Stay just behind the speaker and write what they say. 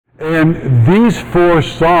And these four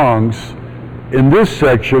songs in this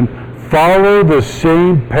section follow the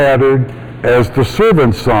same pattern as the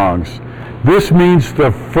servant songs. This means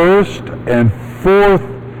the first and fourth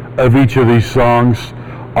of each of these songs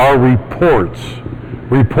are reports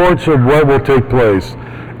of what will take place.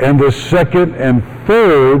 And the second and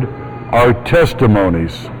third are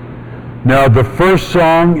testimonies. Now, the first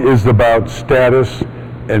song is about status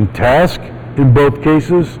and task in both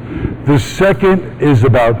cases. The second is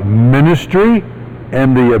about ministry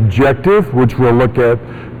and the objective, which we'll look at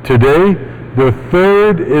today. The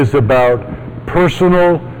third is about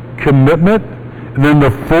personal commitment. And then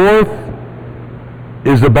the fourth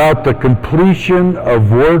is about the completion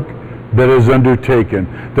of work that is undertaken.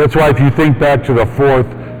 That's why if you think back to the fourth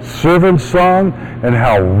servant song and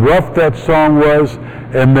how rough that song was,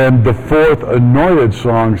 and then the fourth anointed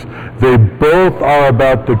songs, they both are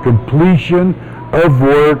about the completion of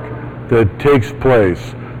work that takes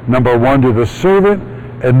place. Number one to the servant,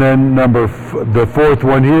 and then the fourth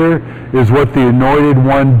one here is what the anointed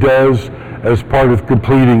one does as part of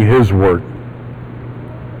completing his work.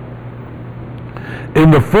 In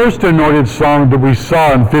the first anointed song that we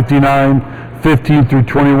saw in 59:15 through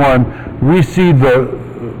 21, we see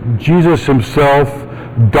Jesus himself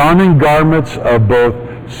donning garments of both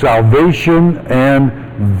salvation and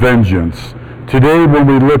vengeance. Today, when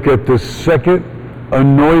we look at the second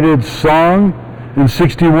anointed song in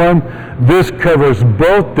 61, this covers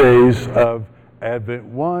both days of Advent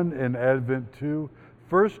 1 and Advent 2,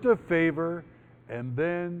 first of favor and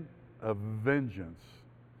then of vengeance.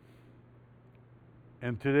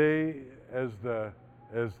 And today, as the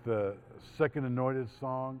second anointed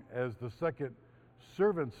song, as the second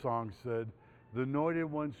servant song said, the anointed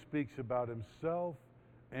one speaks about himself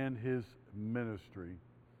and his ministry.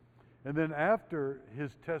 And then after his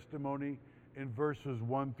testimony in verses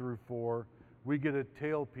 1 through 4, we get a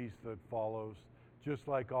tailpiece that follows, just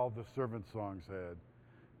like all the servant songs had.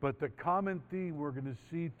 But the common theme we're going to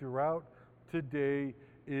see throughout today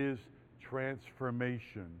is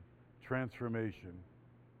transformation. Transformation.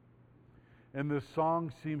 And the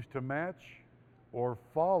song seems to match or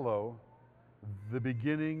follow the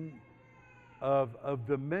beginning of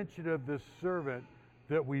the mention of this servant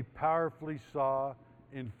that we powerfully saw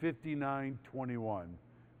in 59:21.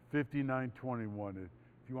 59:21.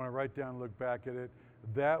 If you want to write down and look back at it,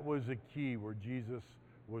 that was a key where Jesus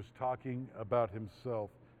was talking about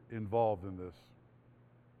himself involved in this.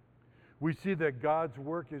 We see that God's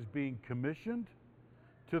work is being commissioned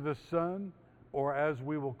to the Son, or as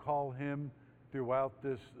we will call him throughout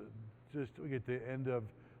this, just at the end of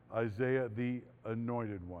Isaiah, the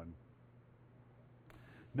Anointed One.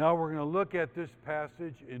 Now we're going to look at this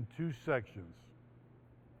passage in two sections.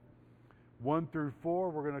 1 through 4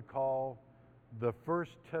 we're going to call the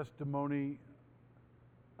first testimony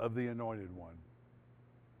of the Anointed One.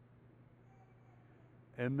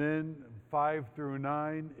 And then 5 through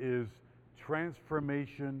 9 is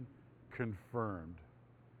transformation confirmed.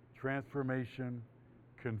 Transformation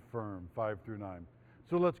confirmed, 5 through 9.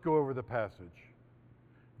 So let's go over the passage.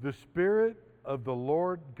 The Spirit of the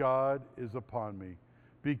Lord God is upon me,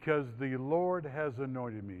 because the Lord has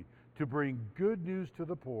anointed me to bring good news to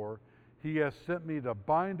the poor. He has sent me to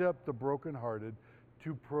bind up the brokenhearted,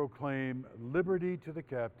 to proclaim liberty to the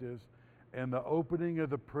captives, and the opening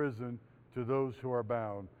of the prison to those who are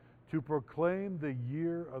bound, to proclaim the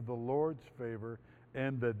year of the Lord's favor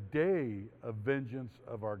and the day of vengeance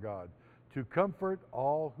of our God, to comfort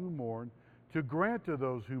all who mourn, to grant to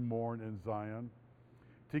those who mourn in Zion,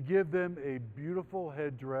 to give them a beautiful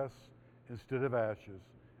headdress instead of ashes,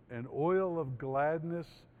 an oil of gladness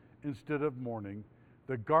instead of mourning,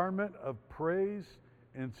 the garment of praise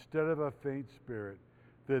instead of a faint spirit,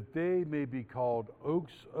 that they may be called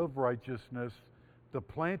oaks of righteousness, the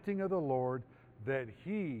planting of the Lord, that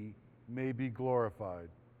he may be glorified.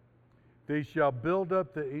 They shall build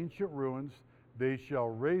up the ancient ruins, they shall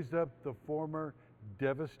raise up the former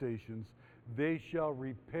devastations, they shall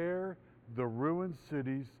repair the ruined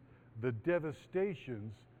cities, the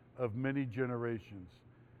devastations of many generations.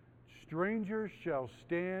 Strangers shall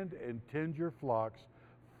stand and tend your flocks,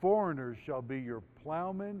 foreigners shall be your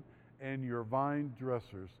plowmen and your vine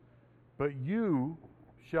dressers. But you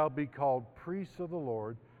shall be called priests of the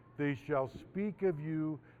Lord, they shall speak of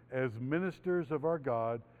you as ministers of our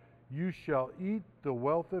God. You shall eat the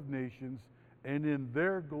wealth of nations, and in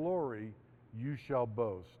their glory you shall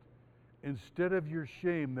boast. Instead of your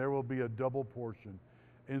shame there will be a double portion.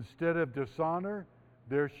 Instead of dishonor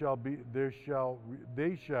they shall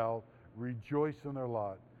rejoice in their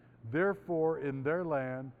lot. Therefore in their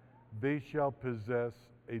land they shall possess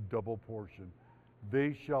a double portion.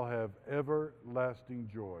 they shall have everlasting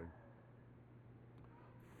joy.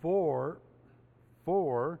 For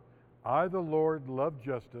I, the Lord, love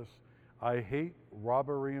justice. I hate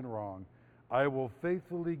robbery and wrong. I will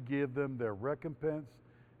faithfully give them their recompense,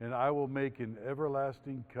 and I will make an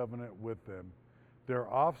everlasting covenant with them. Their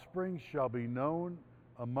offspring shall be known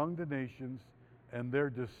among the nations, and their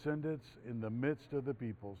descendants in the midst of the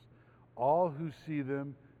peoples. All who see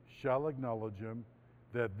them shall acknowledge them,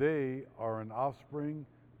 that they are an offspring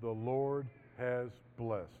the Lord has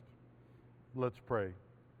blessed. Let's pray.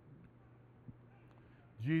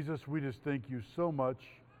 Jesus, we just thank you so much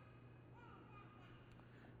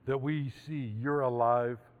that we see you're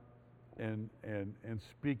alive and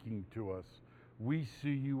speaking to us. We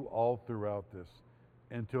see you all throughout this.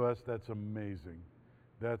 And to us, that's amazing.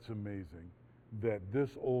 That's amazing that this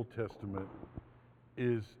Old Testament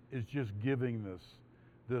is just giving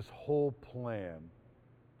this whole plan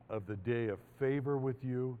of the day of favor with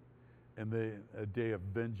you and a day of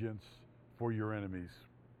vengeance for your enemies.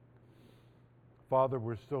 Father,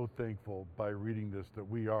 we're so thankful by reading this that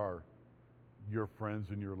we are your friends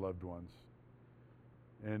and your loved ones.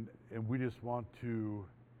 And we just want to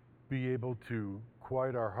be able to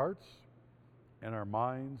quiet our hearts and our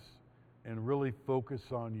minds and really focus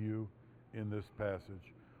on you in this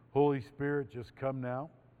passage. Holy Spirit, just come now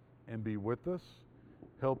and be with us.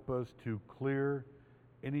 Help us to clear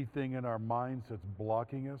anything in our minds that's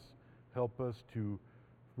blocking us. Help us to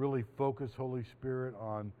really focus, Holy Spirit,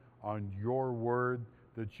 on your word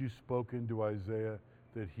that you spoke into Isaiah,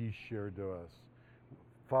 that he shared to us.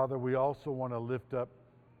 Father, we also want to lift up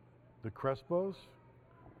the Crespos,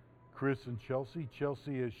 Chris and Chelsea.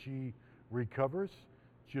 Chelsea, as she recovers,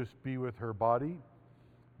 just be with her body.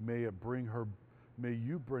 May you bring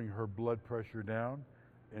her blood pressure down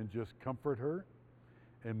and just comfort her.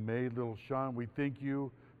 And may little Sean, we thank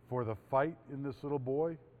you for the fight in this little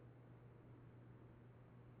boy.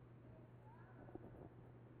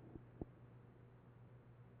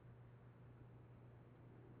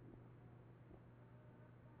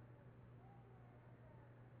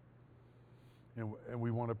 And we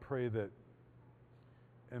want to pray that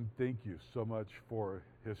and thank you so much for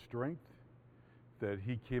his strength, that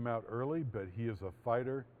he came out early, but he is a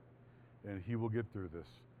fighter and he will get through this.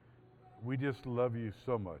 We just love you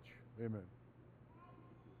so much. Amen.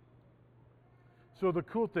 So the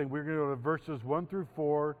cool thing, we're going to go to verses 1 through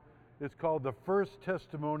 4. It's called the first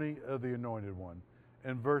testimony of the Anointed One.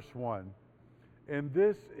 And verse 1. And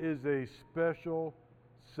this is a special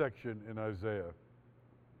section in Isaiah.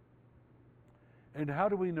 And how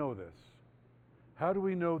do we know this? How do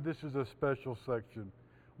we know this is a special section?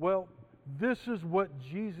 Well, this is what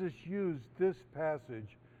Jesus used this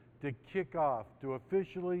passage to kick off, to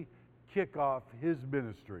officially kick off his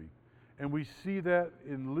ministry. And we see that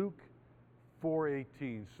in Luke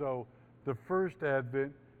 4:18. So the first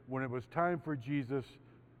Advent, when it was time for Jesus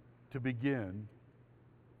to begin,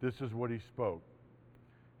 this is what he spoke.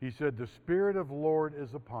 He said, "The Spirit of the Lord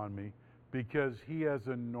is upon me, because he has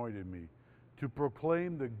anointed me to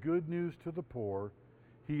proclaim the good news to the poor.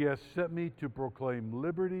 He has sent me to proclaim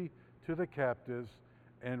liberty to the captives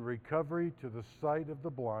and recovery to the sight of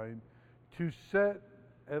the blind, to set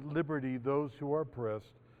at liberty those who are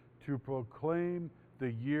oppressed, to proclaim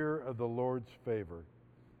the year of the Lord's favor."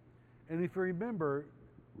 And if you remember,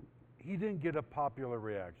 he didn't get a popular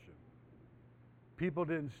reaction. People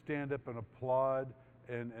didn't stand up and applaud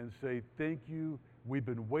and say, "Thank you, we've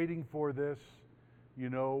been waiting for this. You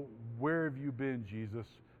know, where have you been, Jesus?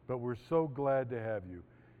 But we're so glad to have you."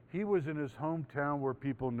 He was in his hometown where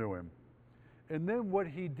people knew him. And then what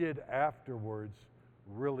he did afterwards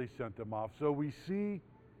really sent them off. So we see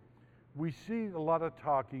a lot of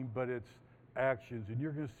talking, but it's actions. And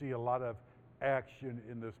you're going to see a lot of action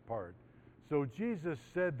in this part. So Jesus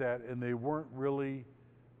said that, and they weren't really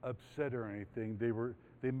upset or anything.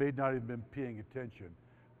 They may not have been paying attention.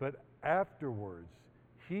 But afterwards,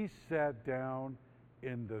 he sat down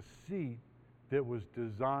in the seat that was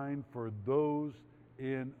designed for those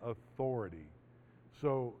in authority.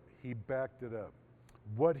 So he backed it up.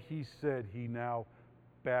 What he said, he now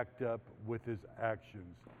backed up with his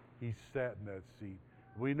actions. He sat in that seat.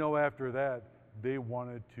 We know after that, they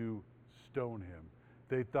wanted to stone him.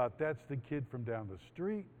 They thought, that's the kid from down the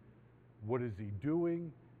street. What is he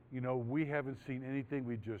doing? You know, we haven't seen anything.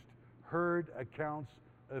 We just heard accounts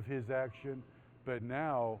of his action. But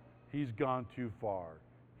now he's gone too far.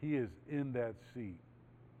 He is in that seat.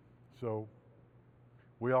 So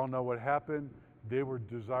we all know what happened. They were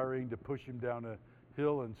desiring to push him down a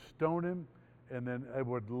hill and stone him. And then I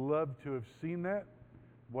would love to have seen that.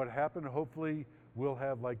 What happened? Hopefully we'll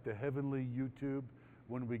have like the heavenly YouTube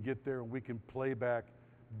when we get there and we can play back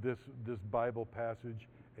this Bible passage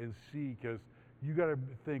and see, because you got to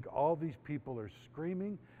think all these people are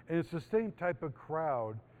screaming, and it's the same type of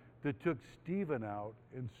crowd that took Stephen out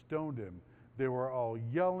and stoned him. They were all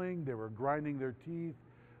yelling, they were grinding their teeth,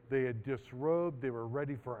 they had disrobed, they were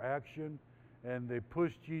ready for action, and they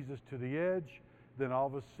pushed Jesus to the edge. Then all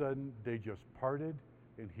of a sudden they just parted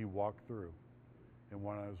and he walked through and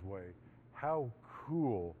went on his way. How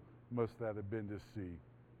cool must that have been to see?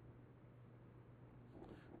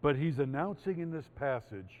 But he's announcing in this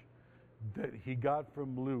passage that he got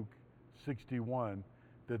from Luke 61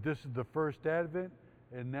 that this is the first advent,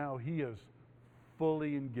 and now he is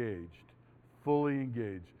fully engaged. Fully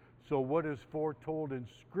engaged. So what is foretold in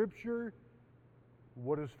Scripture?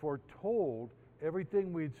 What is foretold,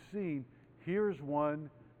 everything we'd seen, here's one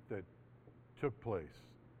that took place.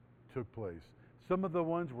 Took place. Some of the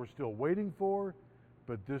ones we're still waiting for,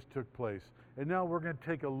 but this took place. And now we're going to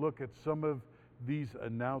take a look at some of these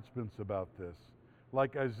announcements about this.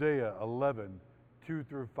 Like Isaiah 11, 2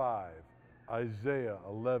 through 5. Isaiah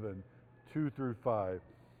 11, 2 through 5.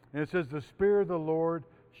 And it says, the Spirit of the Lord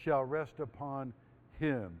shall rest upon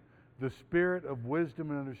him, the Spirit of wisdom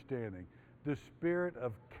and understanding, the Spirit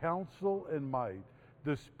of counsel and might,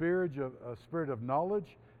 the Spirit of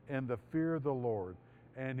knowledge and the fear of the Lord.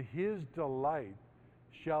 And his delight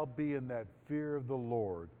shall be in that fear of the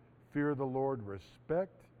Lord. Fear of the Lord,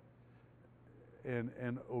 respect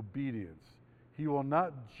and obedience. He will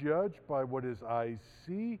not judge by what his eyes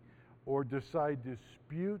see, or decide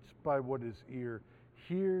disputes by what his ear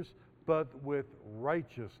hears, but with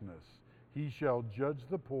righteousness he shall judge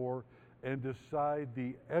the poor and decide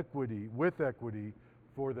with equity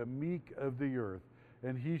for the meek of the earth.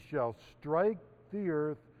 And he shall strike the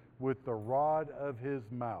earth with the rod of his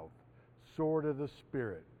mouth, sword of the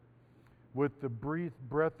Spirit. With the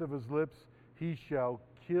breath of his lips he shall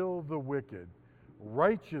kill the wicked.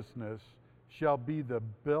 Righteousness shall be the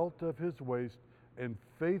belt of his waist, and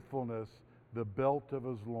faithfulness the belt of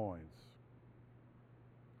his loins.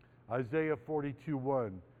 Isaiah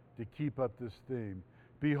 42:1, to keep up this theme.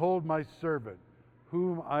 Behold my servant,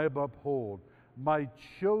 whom I uphold, my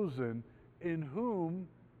chosen, in whom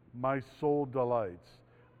my soul delights.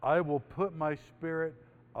 I will put my Spirit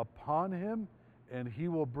upon him, and he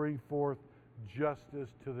will bring forth justice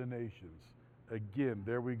to the nations. Again,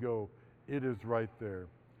 there we go. It is right there.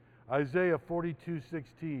 Isaiah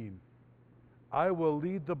 42:16. I will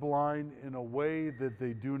lead the blind in a way that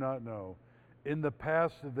they do not know, in the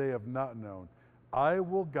paths that they have not known. I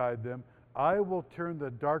will guide them. I will turn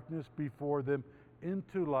the darkness before them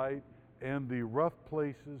into light, and the rough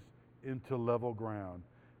places into level ground.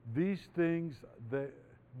 These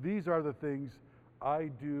are the things I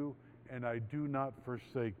do, and I do not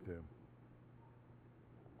forsake them.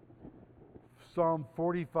 Psalm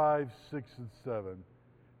 45:6-7.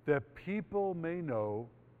 That people may know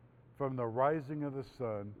from the rising of the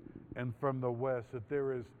sun and from the west that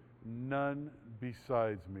there is none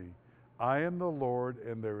besides me. I am the Lord,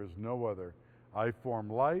 and there is no other. I form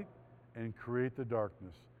light and create the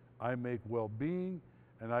darkness. I make well-being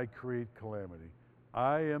and I create calamity.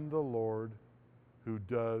 I am the Lord who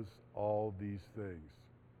does all these things.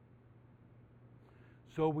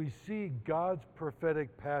 So we see God's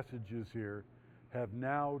prophetic passages here have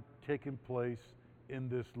now taken place in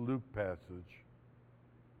this Luke passage.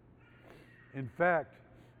 In fact,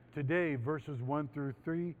 today verses 1 through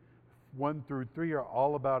 3 are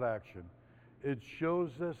all about action. It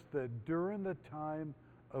shows us that during the time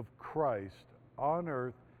of Christ on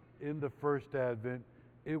earth in the first advent,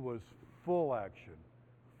 it was full action,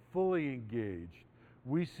 fully engaged.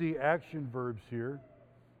 We see action verbs here.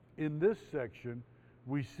 In this section,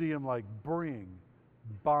 we see them like bring,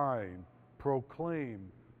 bind,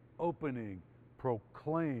 proclaim, opening,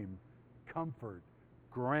 proclaim, comfort,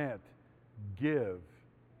 grant, give.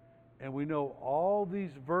 And we know all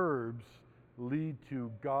these verbs lead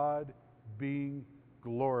to God being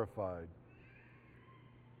glorified.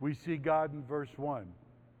 We see God in verse 1,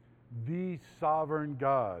 the sovereign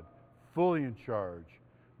God, fully in charge.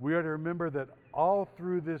 We are to remember that all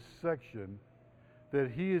through this section that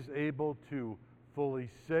he is able to fully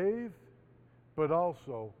save, but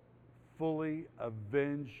also fully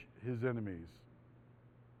avenge his enemies.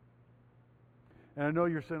 And I know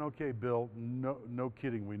you're saying, okay, Bill, no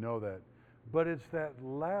kidding, we know that. But it's that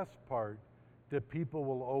last part that people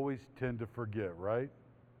will always tend to forget, right?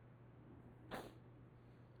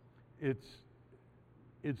 It's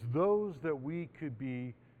those that we could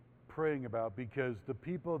be praying about, because the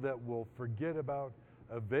people that will forget about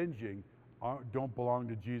avenging don't belong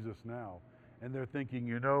to Jesus now. And they're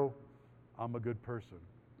thinking, I'm a good person.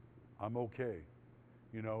 I'm okay.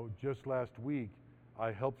 You know, just last week,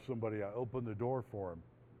 I helped somebody, I opened the door for them.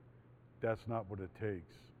 That's not what it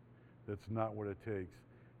takes. That's not what it takes.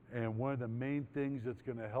 And one of the main things that's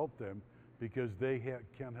going to help them, because they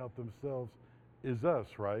can't help themselves, is us,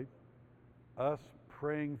 right? Us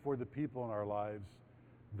praying for the people in our lives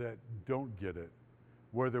that don't get it.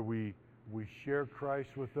 Whether we share Christ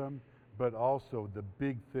with them, but also the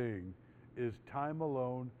big thing is time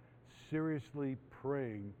alone, seriously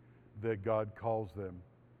praying that God calls them.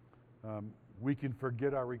 We can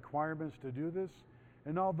forget our requirements to do this,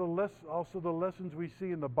 and also the lessons we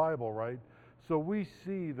see in the Bible, right? So we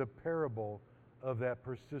see the parable of that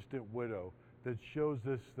persistent widow that shows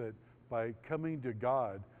us that by coming to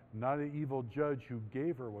God, not an evil judge who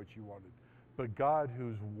gave her what she wanted, but God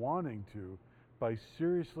who's wanting to, by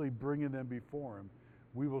seriously bringing them before Him,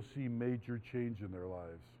 we will see major change in their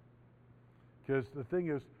lives. Because the thing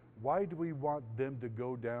is, why do we want them to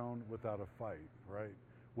go down without a fight, right?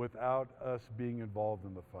 Without us being involved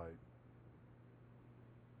in the fight.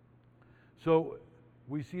 So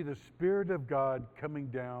we see the Spirit of God coming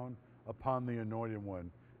down upon the Anointed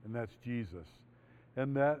One, and that's Jesus.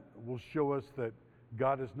 And that will show us that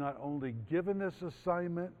God has not only given this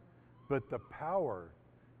assignment, but the power.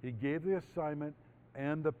 He gave the assignment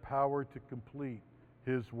and the power to complete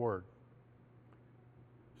His work.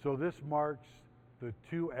 So this marks the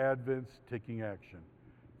two Advents taking action.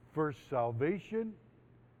 First salvation,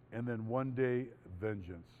 and then one day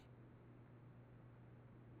vengeance.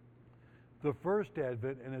 The first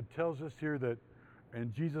Advent, and it tells us here that,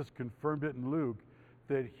 and Jesus confirmed it in Luke,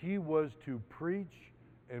 that He was to preach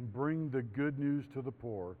and bring the good news to the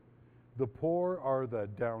poor. The poor are the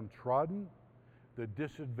downtrodden, the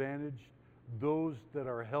disadvantaged, those that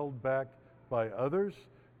are held back by others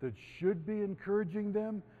that should be encouraging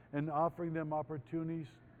them and offering them opportunities,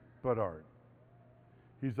 but aren't.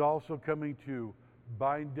 He's also coming to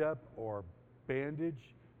bind up or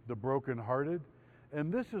bandage the brokenhearted.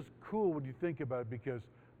 And this is cool when you think about it, because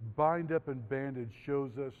bind up and bandage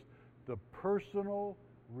shows us the personal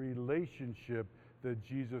relationship that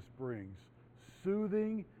Jesus brings,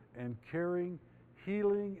 soothing and caring,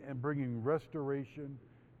 healing and bringing restoration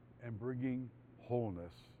and bringing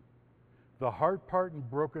wholeness. The heart part and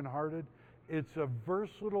brokenhearted, it's a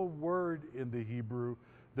versatile word in the Hebrew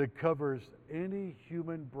that covers any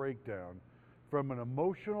human breakdown, from an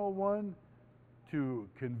emotional one to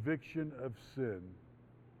conviction of sin.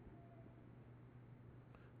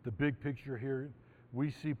 The big picture here,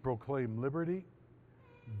 we see proclaim liberty.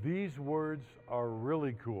 These words are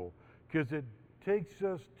really cool because it takes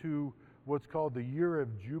us to what's called the year of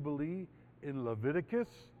Jubilee in Leviticus.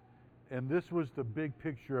 And this was the big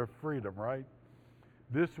picture of freedom, right?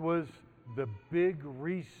 This was the big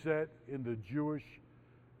reset in the Jewish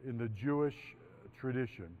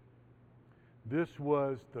tradition. This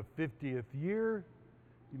was the 50th year.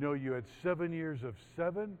 You know, you had 7 years of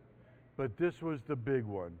 7, but this was the big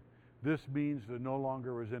one. This means that no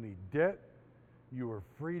longer was any debt. You were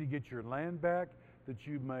free to get your land back that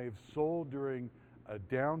you may have sold during a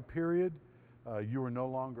down period. You were no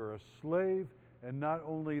longer a slave. And not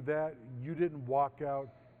only that, you didn't walk out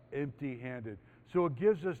empty-handed. So it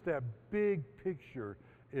gives us that big picture.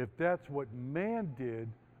 If that's what man did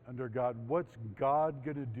under God, what's God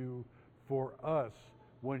going to do for us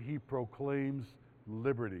when He proclaims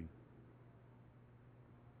liberty?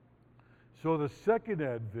 So the second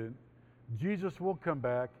Advent, Jesus will come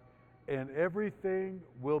back and everything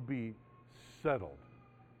will be settled.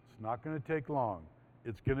 It's not going to take long.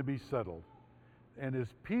 It's going to be settled. And His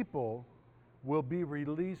people will be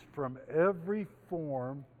released from every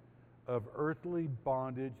form of earthly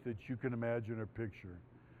bondage that you can imagine or picture.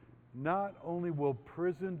 Not only will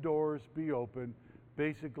prison doors be open,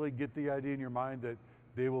 basically get the idea in your mind that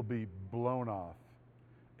they will be blown off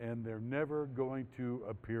and they're never going to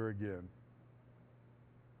appear again.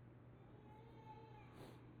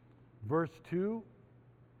 Verse 2,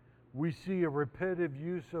 we see a repetitive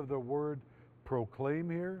use of the word proclaim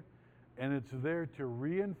here, and it's there to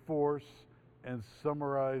reinforce and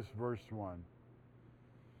summarize verse 1.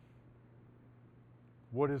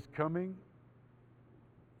 What is coming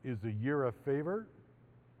is a year of favor,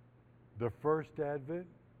 the first Advent,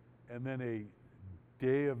 and then a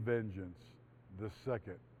day of vengeance, the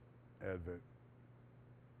second Advent.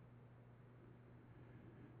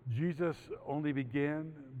 Jesus only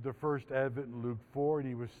began the first Advent in Luke 4, and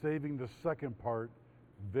He was saving the second part,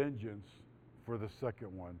 vengeance, for the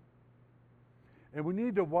second one. And we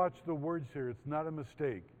need to watch the words here. It's not a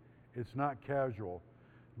mistake. It's not casual.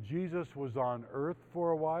 Jesus was on earth for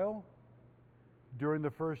a while during the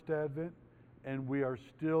first Advent, and we are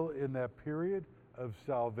still in that period of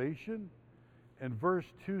salvation. And verse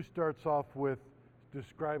 2 starts off with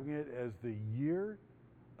describing it as the year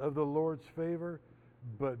of the Lord's favor,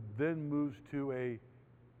 but then moves to a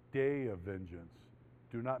day of vengeance.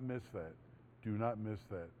 Do not miss that. Do not miss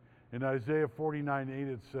that. In Isaiah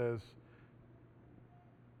 49:8 it says,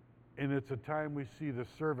 and it's a time we see the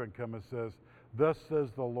servant come, it says, thus says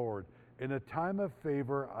the Lord, in a time of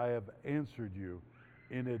favor I have answered you.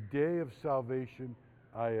 In a day of salvation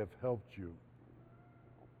I have helped you.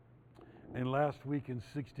 And last week in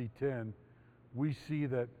 60:10, we see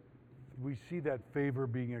that favor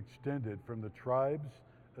being extended from the tribes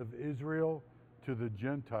of Israel to the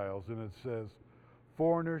Gentiles. And it says,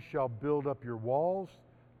 foreigners shall build up your walls,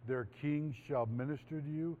 their kings shall minister to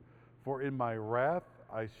you, for in my wrath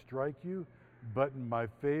I strike you, but in my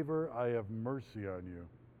favor I have mercy on you.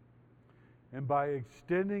 And by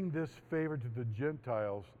extending this favor to the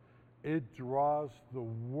Gentiles, it draws the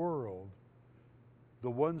world, the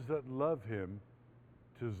ones that love him,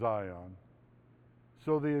 to Zion.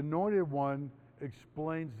 So the Anointed One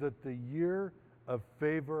explains that the year of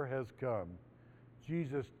favor has come.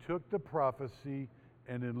 Jesus took the prophecy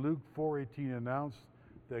and in Luke 4:18 announced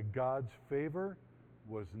that God's favor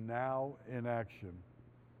was now in action.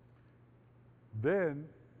 Then,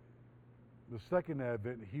 the second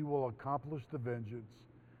advent, he will accomplish the vengeance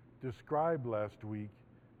described last week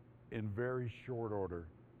in very short order.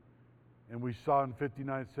 And we saw in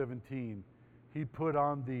 59:17, he put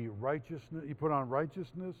on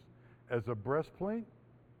righteousness as a breastplate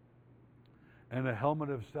and a helmet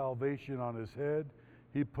of salvation on his head.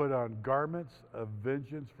 He put on garments of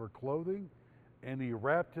vengeance for clothing, and he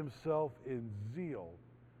wrapped himself in zeal,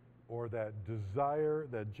 or that desire,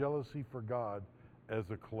 that jealousy for God, as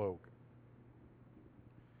a cloak.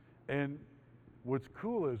 And what's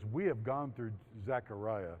cool is we have gone through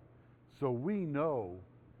Zechariah, so we know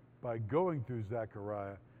by going through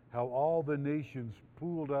Zechariah how all the nations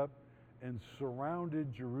pooled up and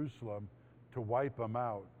surrounded Jerusalem to wipe them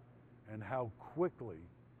out, and how quickly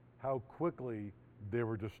they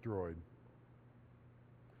were destroyed.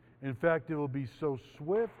 In fact, it will be so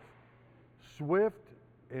swift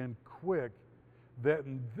and quick that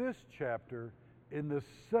in this chapter, in the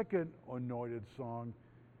second anointed song,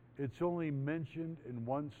 it's only mentioned in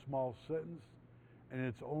one small sentence, and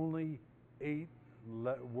it's only 8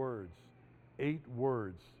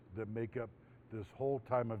 words that make up this whole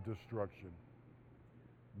time of destruction.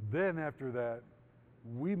 Then after that,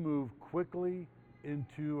 we move quickly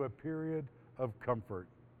into a period of comfort.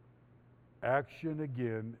 Action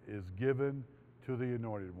again is given to the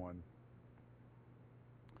Anointed One.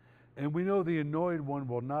 And we know the Anointed One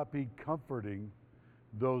will not be comforting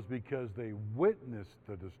those because they witnessed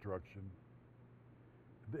the destruction.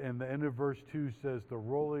 And the end of verse 2 says, the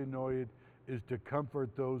role of the Anointed is to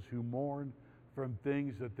comfort those who mourn from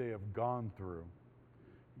things that they have gone through.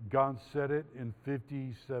 God said it in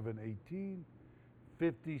 57:18.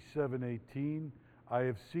 57:18, I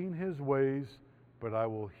have seen his ways, but I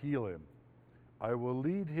will heal him. I will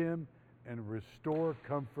lead him and restore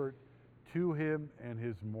comfort to him and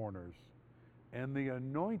his mourners. And the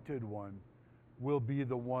Anointed One will be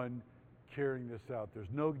the one carrying this out. There's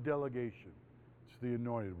no delegation. It's the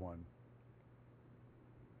Anointed One.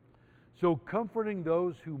 So comforting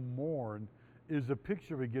those who mourn is a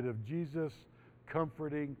picture we get of Jesus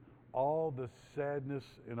comforting all the sadness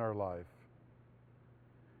in our life.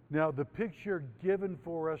 Now, the picture given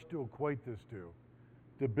for us to equate this to,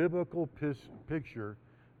 the biblical picture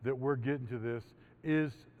that we're getting to this,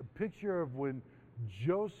 is a picture of when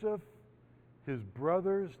Joseph, his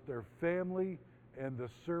brothers, their family, and the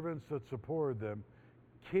servants that supported them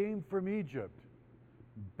came from Egypt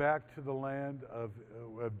back to the land of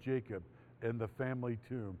Jacob and the family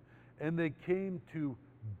tomb. And they came to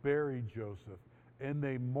bury Joseph, and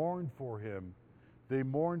they mourned for him. They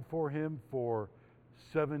mourned for him for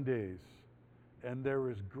 7 days. And there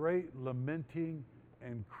was great lamenting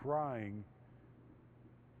and crying.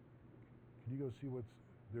 Can you go see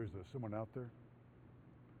there's someone out there?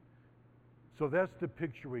 So that's the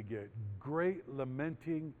picture we get. Great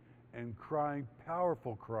lamenting and crying,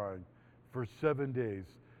 powerful crying for 7 days.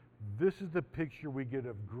 This is the picture we get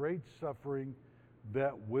of great suffering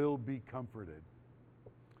that will be comforted.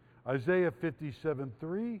 Isaiah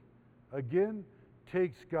 57:3, again,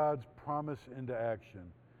 takes God's promise into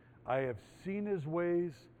action. I have seen his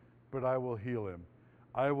ways, but I will heal him.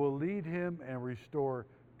 I will lead him and restore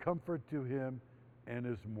comfort to him and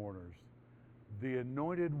his mourners. The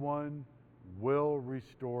Anointed One will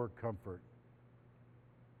restore comfort.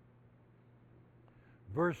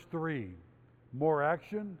 Verse 3, more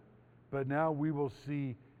action, but now we will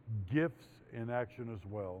see gifts in action as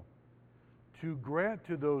well. to grant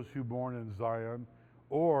to those who mourn in Zion,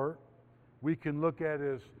 or we can look at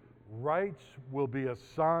it as rights will be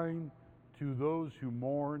assigned to those who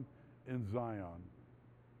mourn in Zion.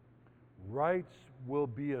 Rights will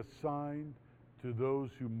be assigned to those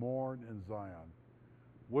who mourn in Zion.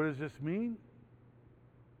 What does this mean?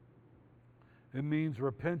 It means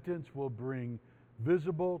repentance will bring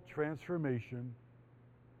visible transformation,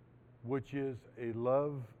 which is a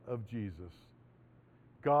love of Jesus.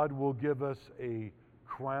 God will give us a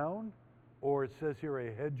crown, or it says here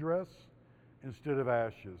a headdress, instead of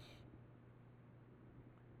ashes.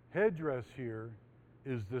 Headdress here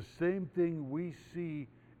is the same thing we see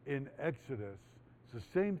in Exodus. It's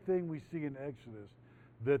the same thing we see in Exodus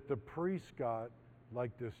that the priests got,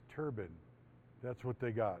 like this turban. That's what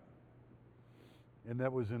they got. And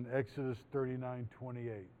that was in Exodus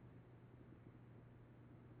 39:28.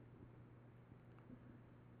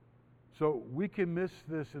 So we can miss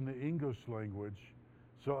this in the English language,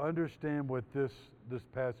 so understand what this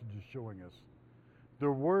passage is showing us.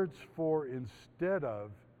 The words for instead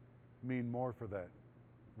of mean more for that.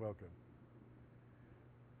 Welcome.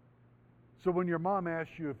 So when your mom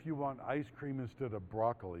asks you if you want ice cream instead of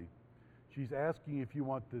broccoli, she's asking if you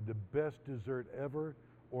want the best dessert ever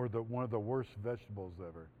or one of the worst vegetables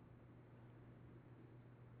ever.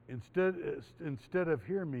 Instead of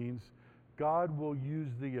here means God will use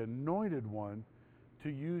the anointed one to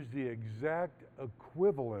use the exact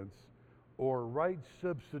equivalence or right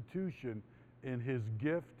substitution in his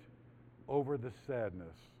gift over the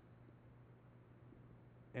sadness.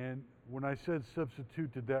 And when I said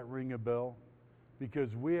substitute, did that ring a bell? Because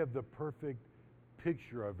we have the perfect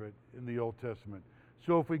picture of it in the Old Testament.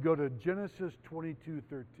 So if we go to Genesis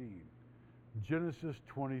 22:13, Genesis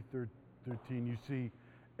 20:13, you see,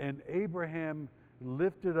 and Abraham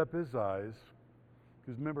lifted up his eyes,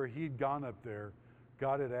 because remember, he'd gone up there.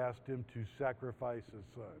 God had asked him to sacrifice his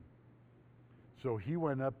son. So he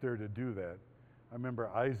went up there to do that. I remember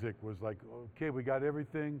Isaac was like, okay, we got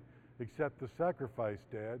everything except the sacrifice,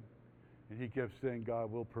 Dad. And he kept saying,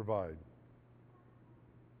 God will provide.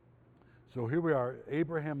 So here we are.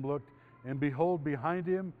 Abraham looked, and behold, behind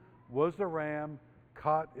him was a ram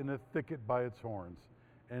caught in a thicket by its horns.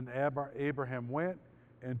 And Abraham went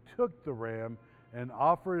and took the ram and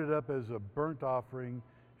offered it up as a burnt offering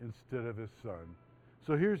instead of his son.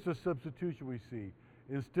 So here's the substitution we see.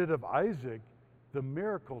 Instead of Isaac, the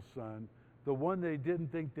miracle son, the one they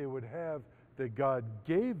didn't think they would have, that God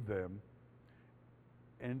gave them,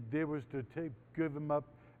 and they was to give him up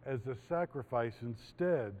as a sacrifice.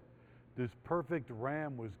 Instead, this perfect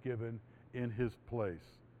ram was given in his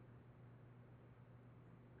place.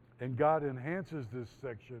 And God enhances this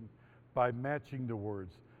section by matching the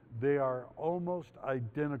words. They are almost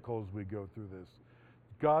identical as we go through this.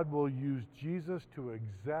 God will use Jesus to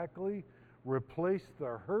exactly replace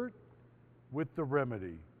the hurt with the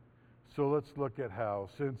remedy. So let's look at how.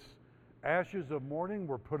 Since ashes of mourning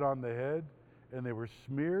were put on the head and they were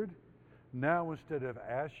smeared, now instead of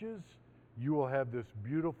ashes, you will have this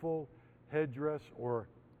beautiful headdress or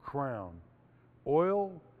crown.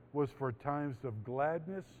 Oil was for times of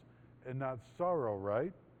gladness and not sorrow,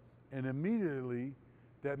 right? And immediately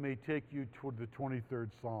that may take you toward the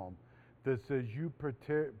 23rd Psalm that says, you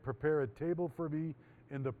prepare a table for me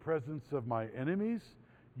in the presence of my enemies.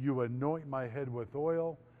 You anoint my head with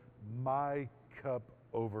oil. My cup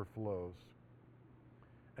overflows.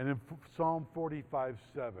 And in Psalm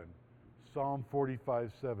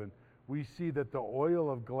 45:7, we see that the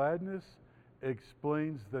oil of gladness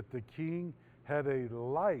explains that the king had a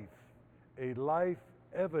life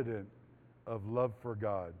evident of love for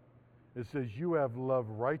God. It says, you have loved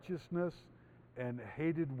righteousness and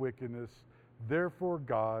hated wickedness. Therefore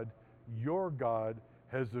God, your God,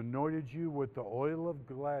 has anointed you with the oil of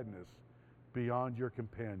gladness beyond your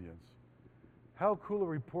companions. How cool a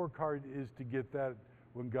report card is to get that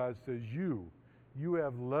when God says, you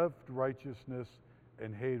have loved righteousness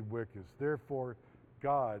and hated wickedness. Therefore,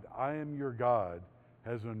 God, I am your God,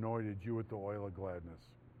 has anointed you with the oil of gladness.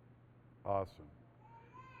 Awesome.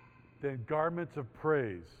 Then garments of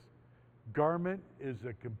praise. Garment is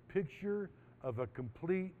a picture of a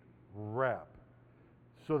complete wrap.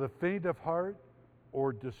 So the faint of heart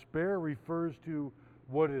or despair refers to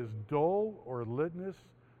what is dull or litness,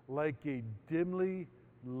 like a dimly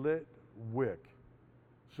lit wick.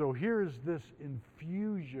 So here's this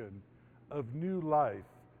infusion of new life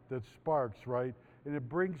that sparks, right? And it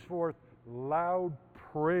brings forth loud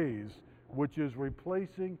praise, which is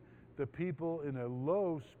replacing the people in a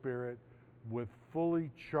low spirit with fully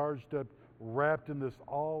charged up, wrapped in this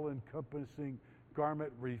all-encompassing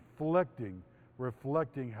garment, reflecting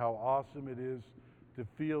how awesome it is to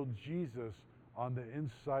feel Jesus on the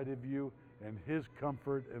inside of you and His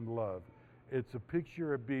comfort and love. It's a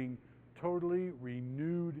picture of being totally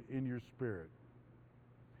renewed in your spirit.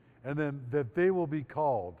 And then that they will be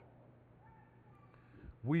called.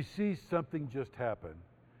 We see something just happen.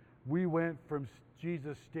 We went from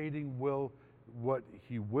Jesus stating what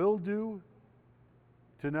He will do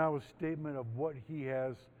to now a statement of what He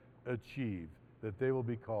has achieved, that they will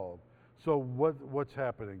be called. So what's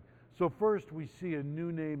happening? So first we see a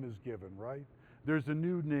new name is given, right? There's a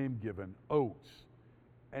new name given, oaks,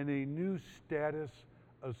 and a new status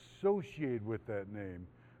associated with that name,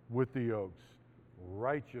 with the oaks.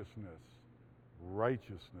 Righteousness.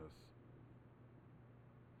 Righteousness.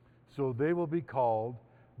 So they will be called.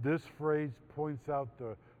 This phrase points out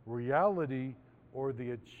the reality or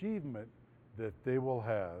the achievement that they will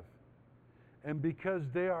have. And because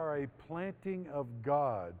they are a planting of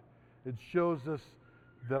God, it shows us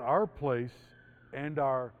that our place and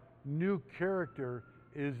our new character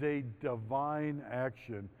is a divine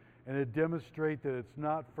action. And it demonstrates that it's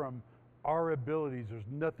not from our abilities. There's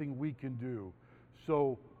nothing we can do.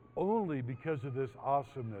 So only because of this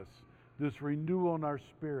awesomeness, this renewal in our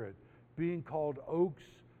spirit, being called oaks,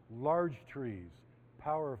 large trees,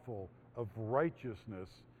 powerful, of righteousness,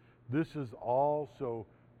 this is all so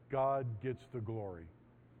God gets the glory.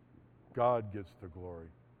 God gets the glory.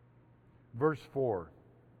 Verse 4.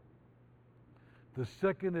 The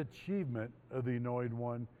second achievement of the Anointed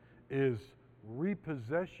One is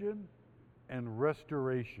repossession and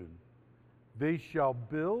restoration. They shall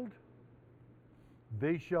build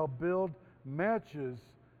matches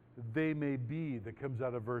they may be, that comes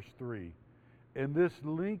out of verse 3. And this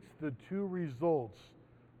links the two results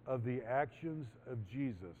of the actions of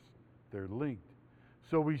Jesus. They're linked.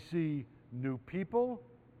 So we see new people,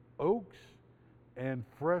 oaks, and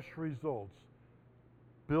fresh results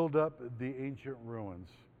build up the ancient ruins.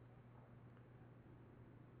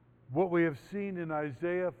 What we have seen in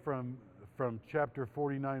Isaiah from chapter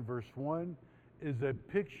 49, verse 1, is a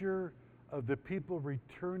picture of the people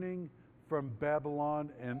returning from Babylon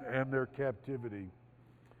and their captivity.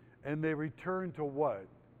 And they return to what?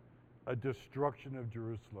 A destruction of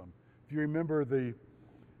Jerusalem. If you remember,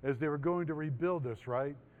 as they were going to rebuild this,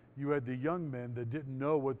 right? You had the young men that didn't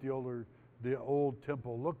know what the old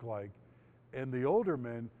temple looked like. And the older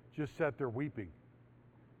men just sat there weeping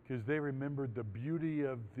because they remembered the beauty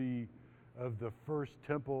of the first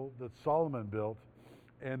temple that Solomon built,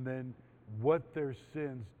 and then what their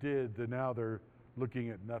sins did, that now they're looking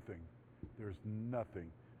at nothing. There's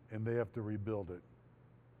nothing, and they have to rebuild it.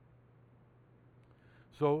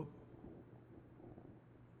 So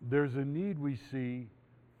there's a need we see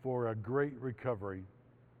for a great recovery.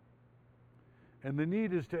 And the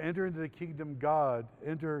need is to enter into the kingdom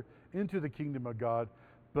of God,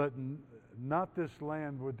 but not this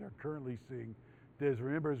land what they're currently seeing.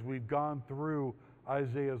 Remember, as we've gone through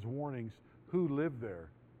Isaiah's warnings, who lived there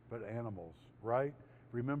but animals, right?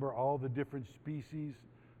 Remember all the different species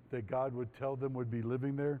that God would tell them would be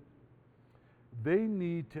living there? They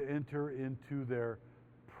need to enter into their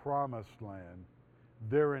promised land,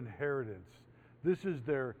 their inheritance. This is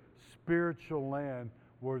their spiritual land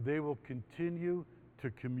where they will continue to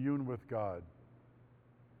commune with God.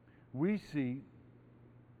 We see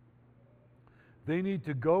they need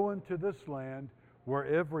to go into this land where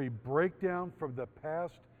every breakdown from the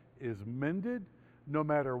past is mended, no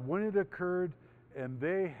matter when it occurred, and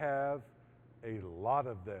they have a lot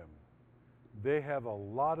of them. They have a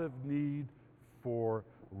lot of need for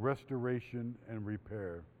restoration and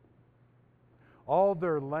repair. All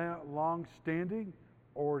their long-standing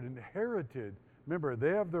or inherited, remember, they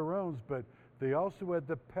have their own, but they also had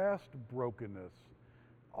the past brokenness.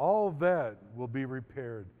 All that will be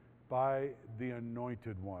repaired by the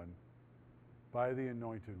Anointed One. By the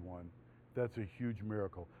Anointed One. That's a huge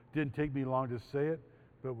miracle. Didn't take me long to say it,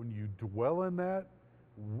 but when you dwell in that,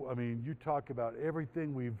 I mean, you talk about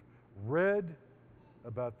everything we've read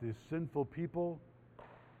about these sinful people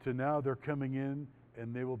to now they're coming in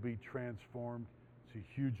and they will be transformed. It's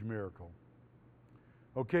a huge miracle.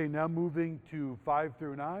 Okay, now moving to 5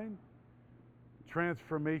 through 9.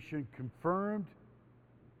 Transformation confirmed.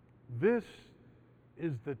 This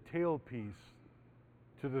is the tailpiece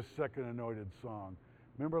to the second anointed song.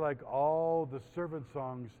 Remember, like all the servant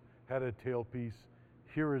songs had a tailpiece,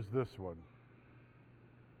 here is this one.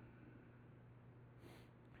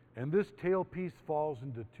 And this tailpiece falls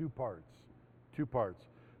into two parts.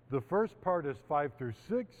 The first part is 5 through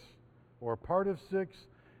 6, or part of 6,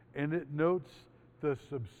 and it notes the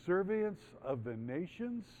subservience of the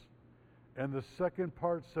nations. And the second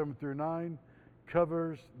part, 7 through 9,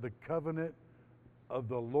 covers the covenant of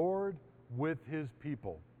the Lord with his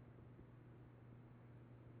people.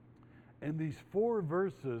 And these 4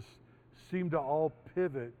 verses seem to all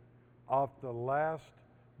pivot off the last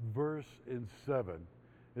verse in 7.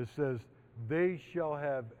 It says, they shall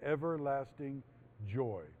have everlasting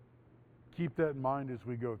joy. Keep that in mind as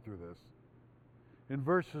we go through this. In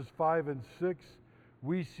verses 5 and 6,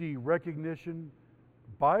 we see recognition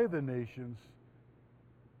by the nations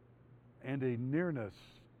and a nearness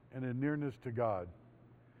to God.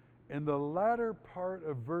 In the latter part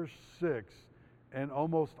of verse 6 and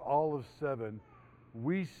almost all of 7,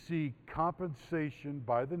 we see compensation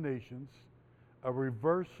by the nations, a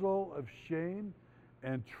reversal of shame,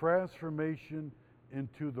 and transformation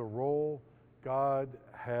into the role God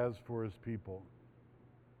has for his people.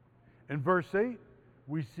 In verse 8,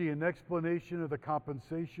 we see an explanation of the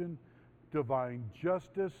compensation, divine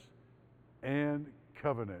justice, and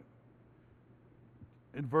covenant.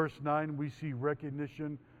 In verse 9, we see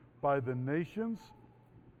recognition by the nations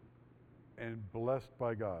and blessed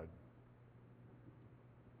by God.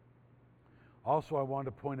 Also, I want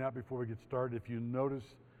to point out before we get started, if you notice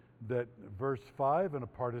that verse 5 and a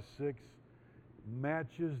part of 6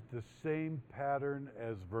 matches the same pattern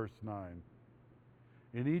as verse 9.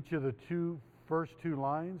 In each of the first two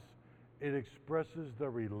lines, it expresses the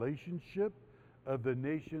relationship of the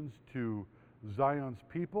nations to Zion's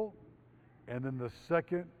people, and then the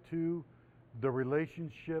second two, the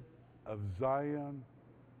relationship of Zion's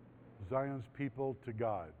people to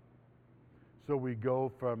God. So we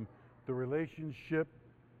go from the relationship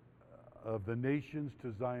of the nations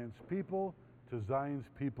to Zion's people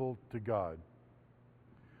to God.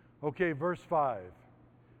 Okay, verse 5.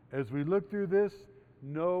 As we look through this,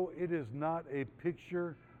 no, it is not a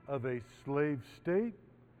picture of a slave state,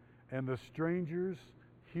 and the strangers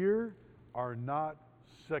here are not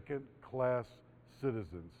second-class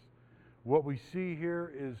citizens. What we see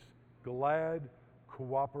here is glad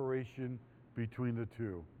cooperation between the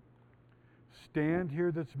two. Stand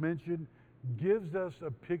here that's mentioned gives us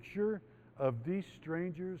a picture of these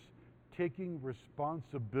strangers taking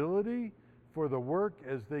responsibility for the work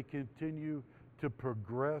as they continue to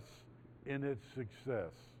progress in its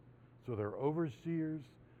success. So they're overseers,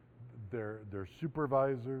 they're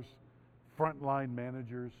supervisors, frontline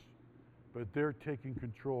managers, but they're taking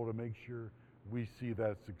control to make sure we see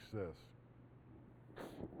that success.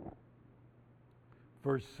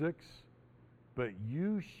 Verse 6, but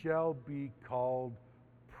you shall be called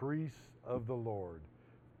priests of the Lord.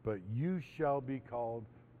 But you shall be called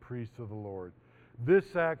priests of the Lord.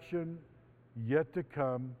 This action, yet to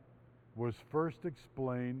come, was first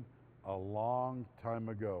explained a long time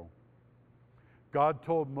ago. God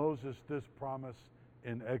told Moses this promise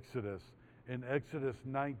in Exodus. In Exodus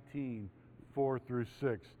 19, 4 through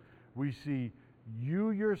 6, we see, you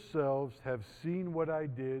yourselves have seen what I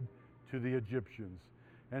did to the Egyptians,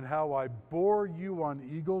 and how I bore you on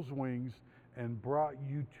eagle's wings and brought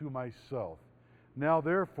you to myself. Now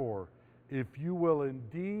therefore, if you will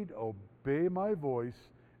indeed obey my voice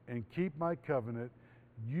and keep my covenant,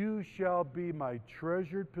 you shall be my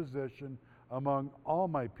treasured possession among all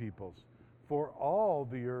my peoples, for all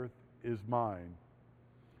the earth is mine.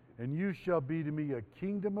 And you shall be to me a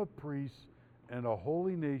kingdom of priests and a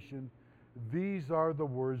holy nation. These are the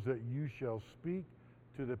words that you shall speak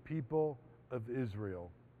to the people of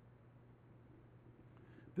Israel.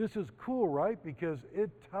 This is cool, right? Because it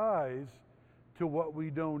ties to what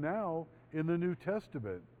we know now in the New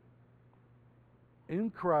Testament. In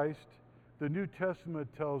Christ, the New Testament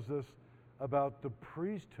tells us about the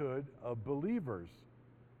priesthood of believers.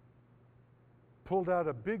 Pulled out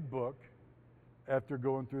a big book after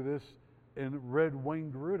going through this and read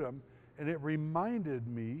Wayne Grudem, and it reminded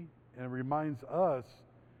me, and it reminds us,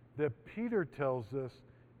 that Peter tells us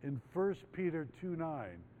in 1 Peter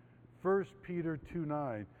 2:9, 1 Peter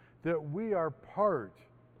 2:9, that we are part,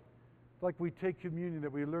 like we take communion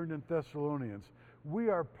that we learned in Thessalonians, we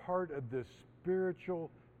are part of this spiritual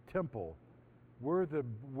temple. We're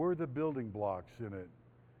the building blocks in it.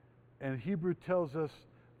 And Hebrew tells us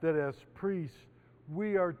that as priests,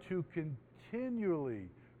 we are to continually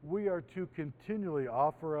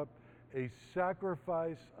offer up a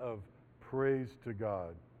sacrifice of praise to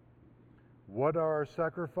God. What are our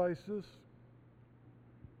sacrifices?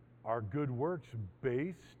 Our good works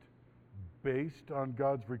based on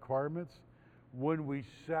God's requirements. When we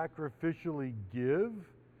sacrificially give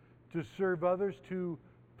to serve others to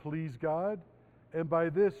please God, and by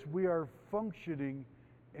this we are functioning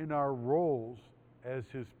in our roles as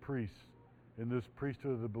his priests, in this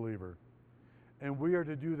priesthood of the believer. And we are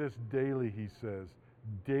to do this daily, he says,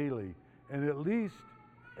 daily. And at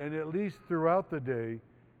least throughout the day,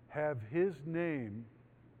 have his name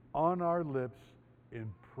on our lips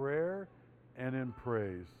in prayer and in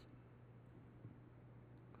praise.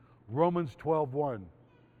 Romans 12:1.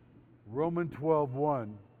 Romans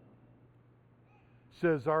 12:1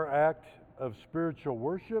 says our act of spiritual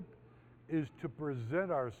worship is to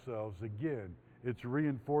present ourselves, again, it's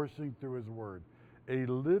reinforcing through his word, a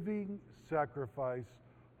living sacrifice,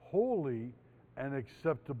 holy and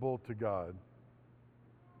acceptable to God.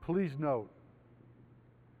 Please note,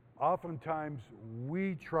 oftentimes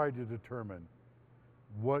we try to determine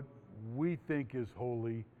what we think is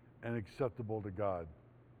holy and acceptable to God.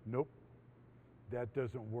 Nope, that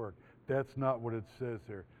doesn't work. That's not what it says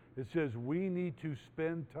here. It says we need to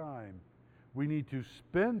spend time. We need to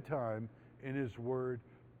spend time in his word,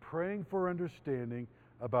 praying for understanding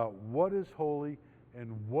about what is holy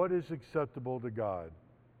and what is acceptable to God.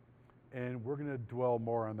 And we're going to dwell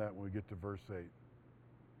more on that when we get to verse 8.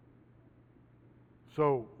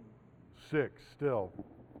 So, 6 still.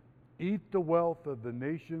 Eat the wealth of the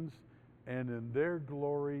nations, and in their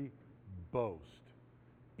glory boast.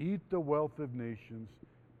 Eat the wealth of nations,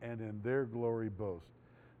 and in their glory boast.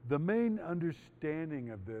 The main understanding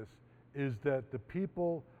of this is that the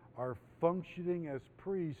people are functioning as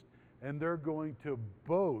priests, and they're going to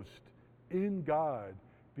boast in God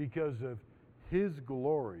because of his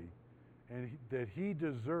glory and that he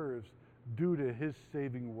deserves due to his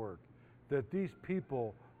saving work. That these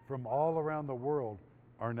people from all around the world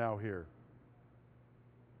are now here.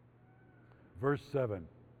 Verse 7.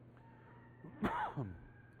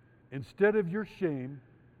 Instead of your shame,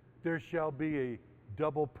 there shall be a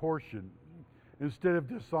double portion. Instead of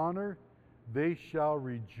dishonor, they shall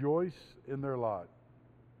rejoice in their lot.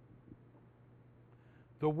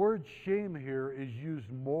 The word shame here is used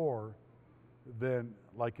more than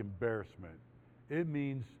like embarrassment. It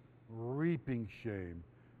means reaping shame.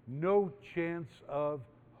 No chance of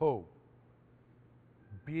hope.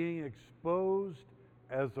 Being exposed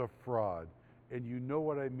as a fraud. And you know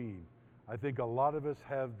what I mean. I think a lot of us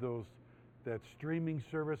have that streaming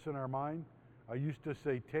service in our mind. I used to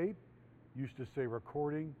say tape, used to say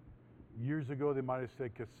recording. Years ago they might have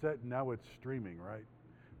said cassette, now it's streaming, right?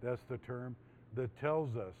 That's the term that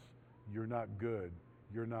tells us you're not good,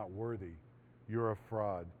 you're not worthy, you're a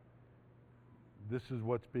fraud. This is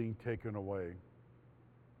what's being taken away.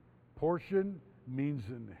 Portion means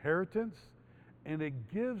inheritance, and it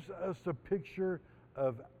gives us a picture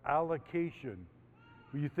of allocation.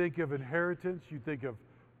 When you think of inheritance, you think of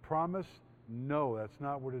promise. No, that's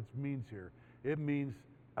not what it means here. It means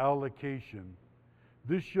allocation.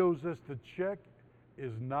 This shows us the check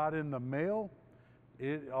is not in the mail.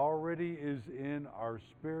 It already is in our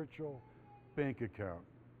spiritual bank account.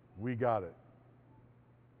 We got it.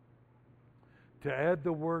 To add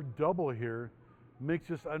the word double here makes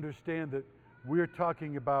us understand that we're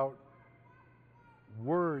talking about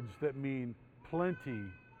words that mean plenty,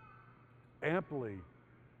 amply,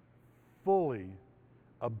 fully,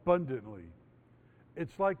 abundantly.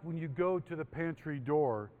 It's like when you go to the pantry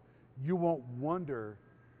door, you won't wonder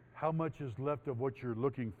how much is left of what you're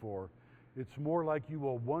looking for. It's more like you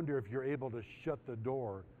will wonder if you're able to shut the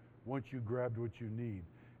door once you grabbed what you need.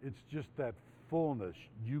 It's just that fullness.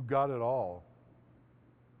 You got it all.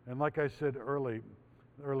 And like I said earlier,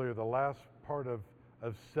 the last part of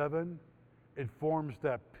 7, it forms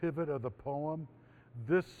that pivot of the poem.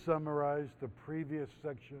 This summarized the previous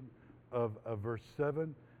section of verse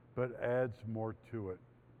 7, but adds more to it.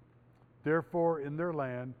 Therefore, in their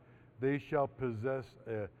land, they shall possess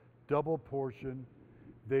a double portion.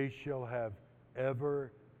 They shall have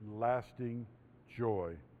everlasting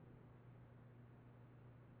joy.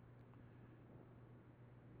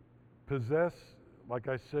 Possess, like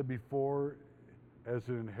I said before, as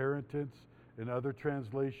an inheritance in other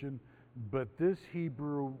translation, but this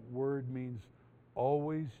Hebrew word means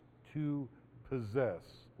always to possess.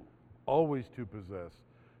 Always to possess.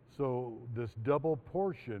 So this double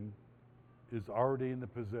portion is already in the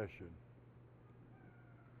possession.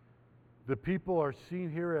 The people are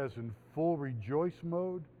seen here as in full rejoice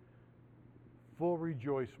mode. Full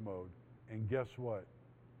rejoice mode. And guess what?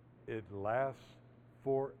 It lasts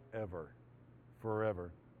forever.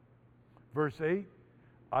 Forever. Verse 8,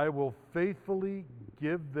 I will faithfully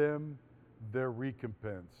give them their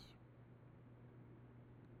recompense.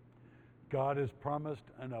 God has promised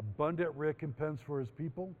an abundant recompense for his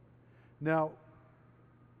people. Now,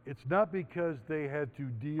 it's not because they had to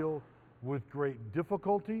deal with great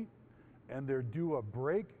difficulty and they're due a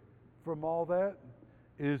break from all that.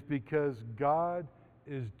 It is because God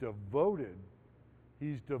is devoted.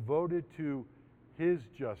 He's devoted to his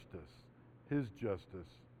justice. His justice.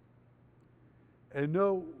 And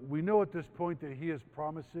we know at this point that he is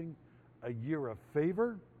promising a year of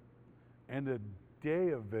favor and a day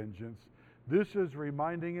of vengeance. This is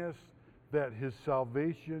reminding us that his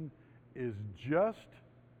salvation is just,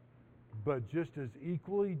 but just as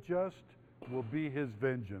equally just will be his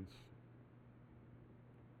vengeance.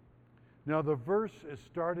 Now the verse is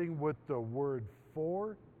starting with the word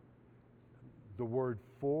for,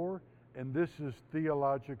 and this is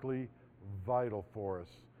theologically vital for us.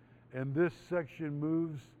 And this section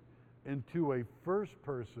moves into a first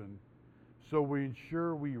person, so we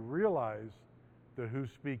ensure we realize that who's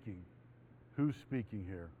speaking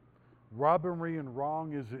here. Robbery and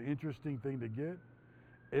wrong is an interesting thing to get.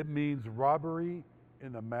 It means robbery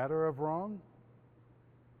in the matter of wrong.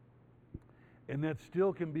 And that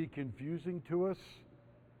still can be confusing to us.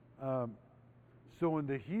 So in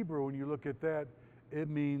the Hebrew, when you look at that, it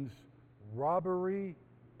means robbery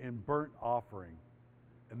and burnt offering.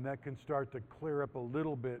 And that can start to clear up a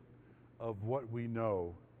little bit of what we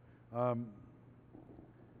know.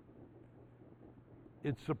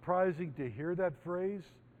 It's surprising to hear that phrase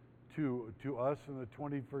to us in the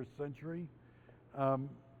 21st century.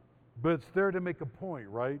 But it's there to make a point,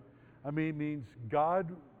 right? I mean, it means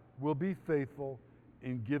God will be faithful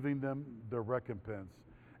in giving them the recompense.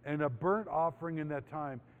 And a burnt offering in that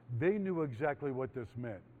time, they knew exactly what this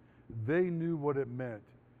meant. They knew what it meant.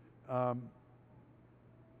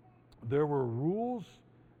 There were rules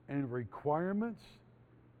and requirements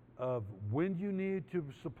of when you needed to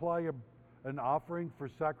supply an offering for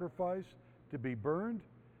sacrifice to be burned,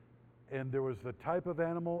 and there was the type of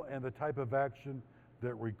animal and the type of action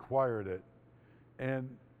that required it. And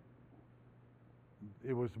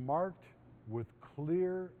it was marked with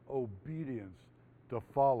clear obedience to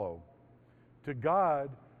follow. To God,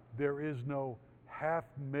 there is no half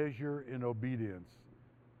measure in obedience.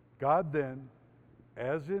 God then,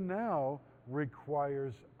 as in now,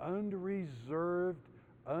 requires unreserved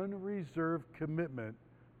commitment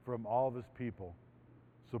from all of his people.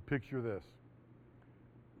 So picture this.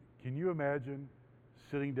 Can you imagine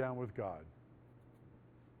sitting down with God?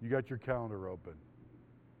 You got your calendar open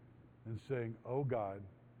and saying, oh God,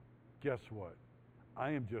 guess what?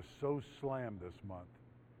 I am just so slammed this month.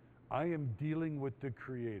 I am dealing with the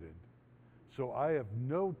created. So I have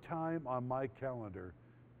no time on my calendar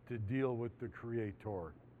to deal with the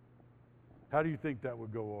Creator. How do you think that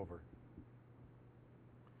would go over?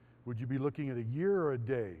 Would you be looking at a year or a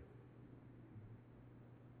day?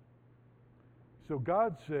 So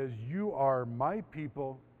God says, you are my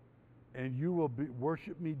people and you will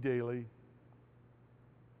worship me daily.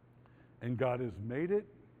 And God has made it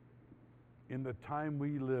in the time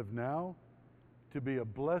we live now to be a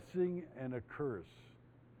blessing and a curse.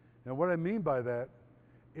 And what I mean by that,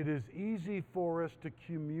 it is easy for us to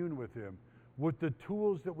commune with him with the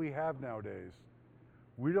tools that we have nowadays.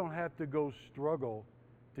 We don't have to go struggle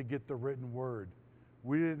to get the written word.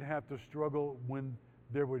 We didn't have to struggle when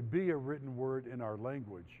there would be a written word in our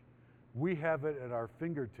language. We have it at our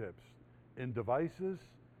fingertips in devices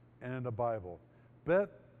and in the Bible.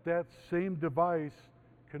 But that same device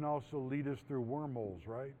can also lead us through wormholes,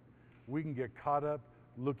 right? We can get caught up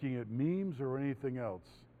looking at memes or anything else.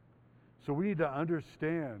 So we need to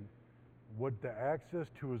understand what the access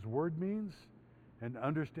to his word means and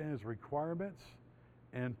understand his requirements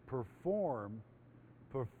and perform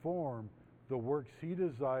the works he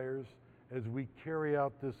desires as we carry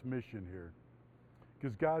out this mission here.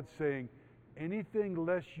 Because God's saying, anything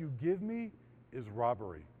less you give me is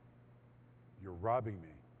robbery. You're robbing me.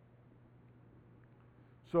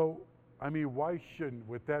 So, I mean,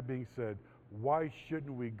 with that being said, why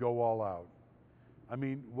shouldn't we go all out? I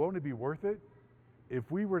mean, won't it be worth it if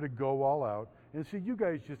we were to go all out? And see, you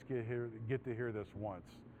guys just get to hear this once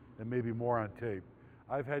and maybe more on tape.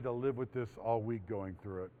 I've had to live with this all week going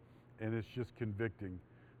through it, and it's just convicting.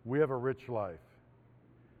 We have a rich life.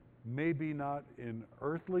 Maybe not in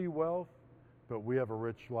earthly wealth, but we have a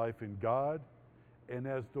rich life in God. And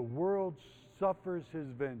as the world suffers his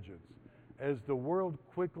vengeance, as the world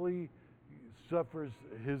quickly suffers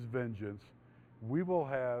his vengeance, we will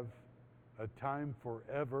have a time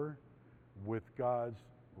forever with God's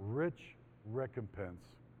rich recompense.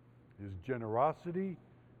 His generosity,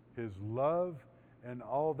 his love, and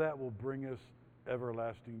all that will bring us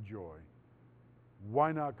everlasting joy.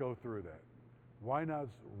 Why not go through that? Why not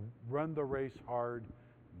run the race hard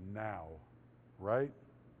now, right?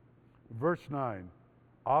 Verse 9,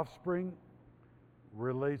 offspring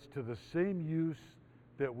relates to the same use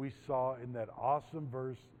that we saw in that awesome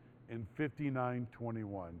verse in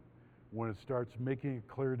 59:21, when it starts making it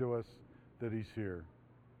clear to us that he's here.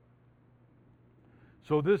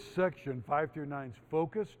 So this section, 5 through 9, is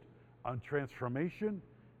focused on transformation,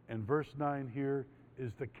 and verse 9 here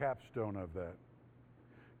is the capstone of that.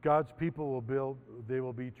 God's people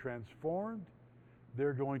will be transformed.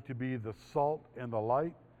 They're going to be the salt and the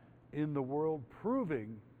light in the world,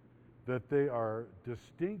 proving that they are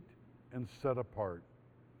distinct and set apart.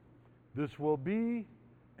 This will be,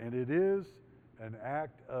 and it is, an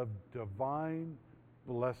act of divine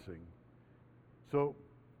blessing. So,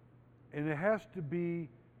 and it has to be,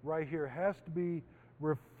 right here, has to be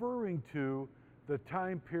referring to the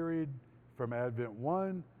time period from Advent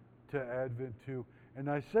 1 to Advent 2. And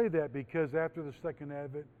I say that because after the second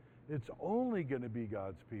Advent, it's only going to be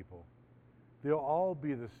God's people. They'll all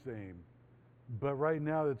be the same. But right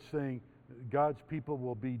now it's saying God's people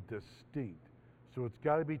will be distinct. So it's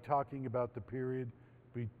got to be talking about the period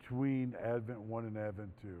between Advent 1 and Advent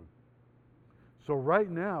 2. So right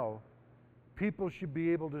now, people should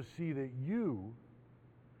be able to see that you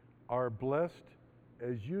are blessed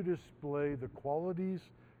as you display the qualities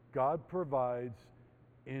God provides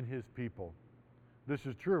in His people. This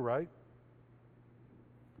is true, right?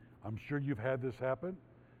 I'm sure you've had this happen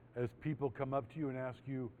as people come up to you and ask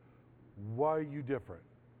you, why are you different?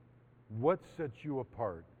 What sets you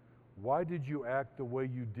apart? Why did you act the way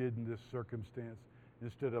you did in this circumstance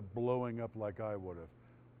instead of blowing up like I would have?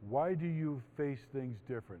 Why do you face things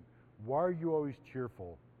different? Why are you always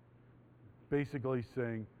cheerful? Basically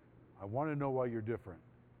saying, I want to know why you're different.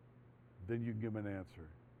 Then you can give them an answer.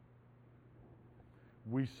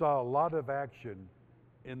 We saw a lot of action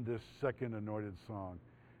in this second anointed song.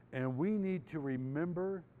 And we need to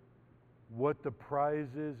remember what the prize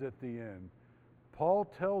is at the end.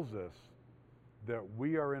 Paul tells us that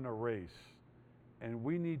we are in a race, and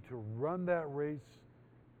we need to run that race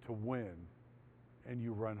to win. And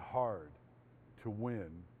you run hard to win.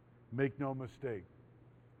 Make no mistake.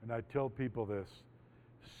 And I tell people this,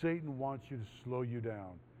 Satan wants you to slow you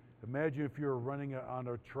down. Imagine if you're running on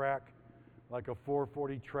a track, like a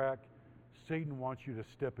 440 track, Satan wants you to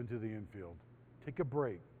step into the infield. Take a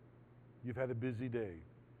break. You've had a busy day.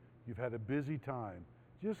 You've had a busy time.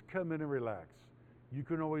 Just come in and relax. You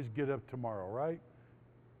can always get up tomorrow, right?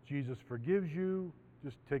 Jesus forgives you.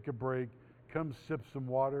 Just take a break. Come sip some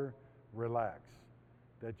water. Relax.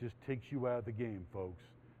 That just takes you out of the game, folks.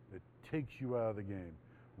 It takes you out of the game.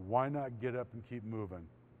 Why not get up and keep moving?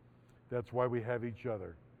 That's why we have each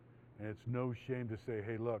other. And it's no shame to say,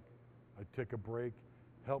 hey, look, I took a break.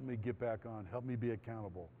 Help me get back on. Help me be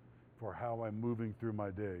accountable for how I'm moving through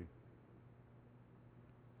my day.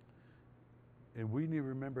 And we need to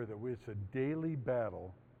remember that it's a daily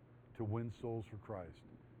battle to win souls for Christ.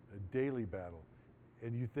 A daily battle.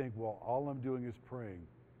 And you think, well, all I'm doing is praying.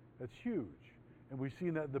 That's huge. And we've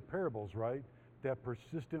seen that in the parables, right? That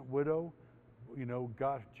persistent widow,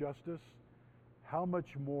 got justice. How much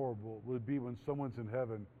more will it be when someone's in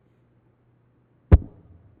heaven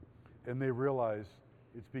and they realize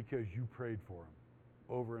it's because you prayed for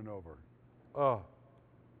them over and over? Oh.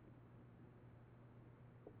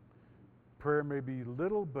 Prayer may be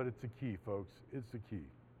little, but it's a key, folks. It's a key.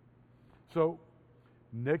 So,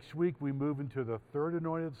 next week we move into the third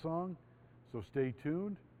anointed song, so stay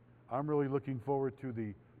tuned. I'm really looking forward to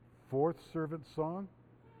the fourth servant song.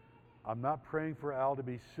 I'm not praying for Al to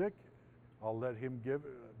be sick. I'll let him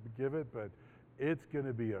give it, but it's going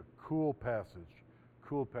to be a cool passage.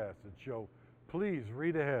 Cool passage. So please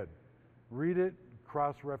read ahead. Read it,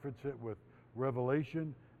 cross-reference it with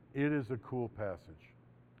Revelation. It is a cool passage.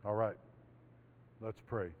 All right. Let's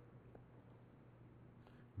pray.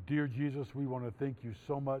 Dear Jesus, we want to thank you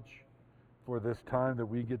so much for this time that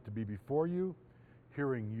we get to be before you,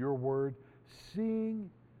 hearing your word, seeing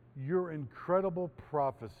your incredible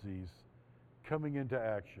prophecies coming into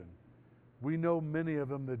action. We know many of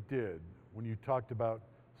them that did when you talked about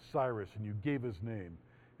Cyrus and you gave his name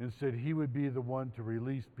and said he would be the one to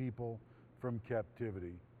release people from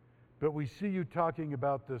captivity. But we see you talking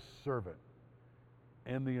about this servant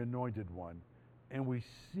and the anointed one. And we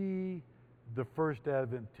see the first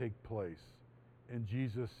advent take place. And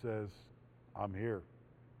Jesus says, I'm here.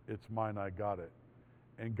 It's mine, I got it.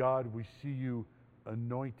 And God, we see you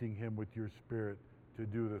anointing him with your spirit to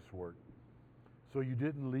do this work. So you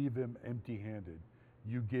didn't leave him empty-handed.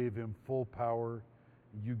 You gave him full power.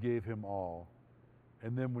 You gave him all.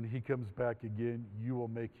 And then when he comes back again, you will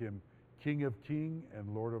make him King of Kings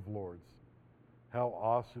and Lord of Lords. How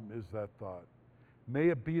awesome is that thought? May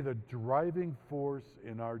it be the driving force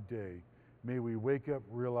in our day. May we wake up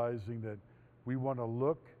realizing that we want to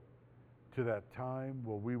look to that time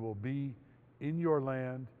where we will be in your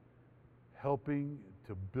land, helping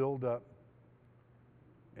to build up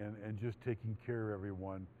and just taking care of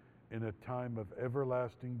everyone in a time of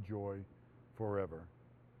everlasting joy forever.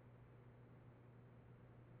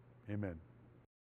 Amen.